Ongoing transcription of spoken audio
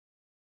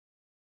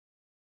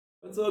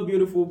What's up,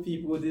 beautiful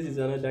people? This is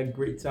another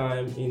great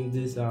time in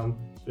this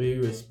very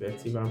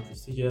respective and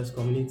prestigious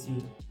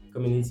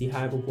community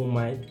Hive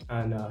Openmic,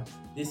 and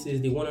this is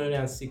the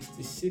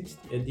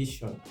 166th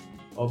edition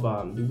of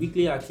the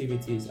weekly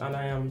activities, and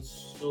I am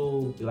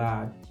so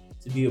glad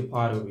to be a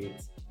part of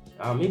it.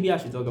 Maybe I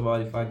should talk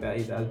about the fact that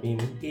it has been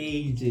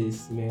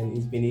ages, man.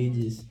 It's been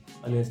ages,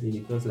 honestly,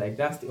 because like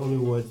that's the only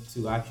word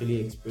to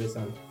actually express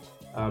and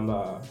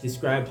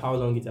describe how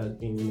long it has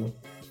been,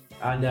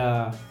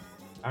 and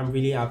I'm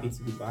really happy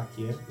to be back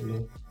here,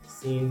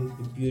 seeing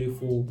the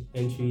beautiful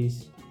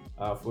entries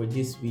for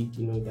this week,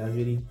 that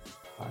really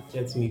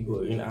kept me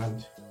going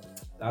and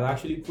that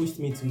actually pushed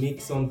me to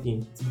make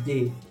something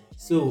today.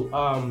 So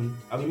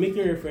I'll be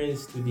making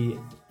reference to the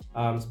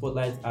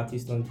Spotlight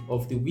Artist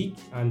of the Week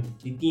and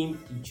the theme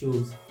he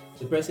chose,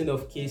 the president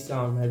of K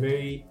Sound, a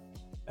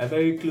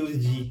very close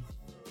G.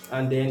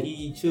 And then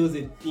he chose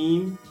a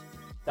theme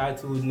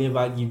titled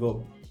Never Give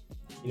Up.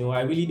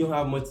 I really don't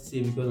have much to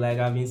say because like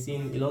I've been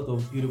seeing a lot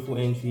of beautiful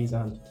entries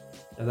and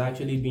that's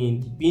actually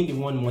been the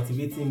one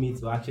motivating me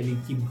to actually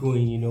keep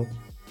going.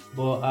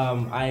 But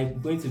I'm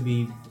going to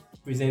be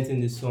presenting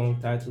the song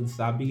titled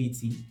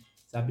Stability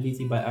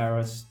by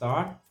Ayra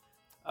Starr.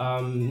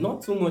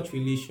 Not too much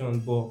relation,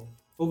 but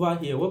over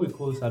here what we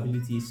call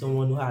stability is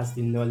someone who has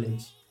the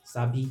knowledge.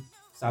 Sabi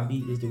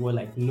is the word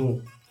like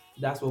no.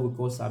 That's what we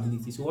call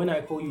stability. So when I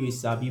call you a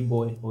sabi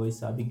boy or a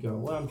sabi girl,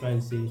 what I'm trying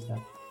to say is that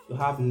you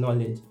have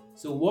knowledge.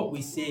 So what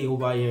we say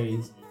over here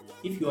is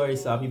if you are a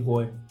sabi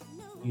boy,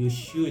 you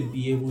should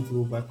be able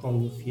to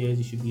overcome your fears,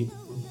 you should be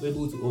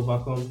able to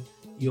overcome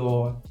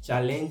your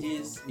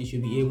challenges, you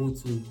should be able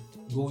to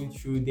go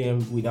through them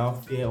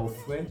without fear or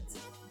fret,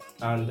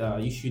 and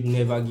you should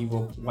never give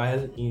up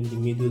while in the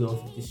middle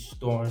of the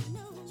storm.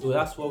 So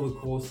that's what we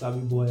call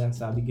sabi boy and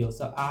sabi girl.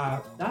 So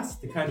that's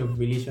the kind of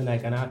relation I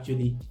can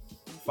actually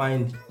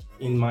find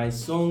in my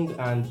song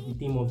and the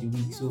theme of the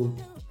week. So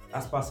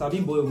as per sabi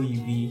boy will you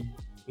be,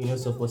 you're not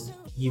supposed to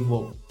give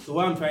up. So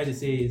what I'm trying to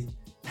say is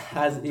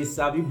as a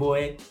sabi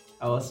boy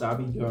or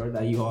sabi girl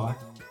that you are,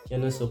 you're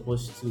not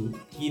supposed to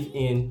give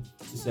in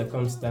to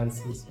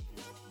circumstances.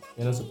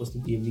 You're not supposed to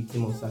be a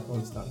victim of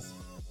circumstance,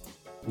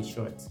 in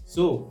short.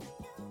 So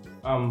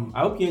I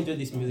hope you enjoyed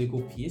this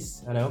musical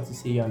piece and I hope to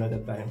see you another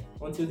time.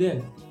 Until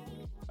then,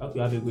 I hope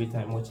you have a great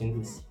time watching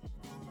this.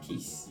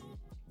 Peace.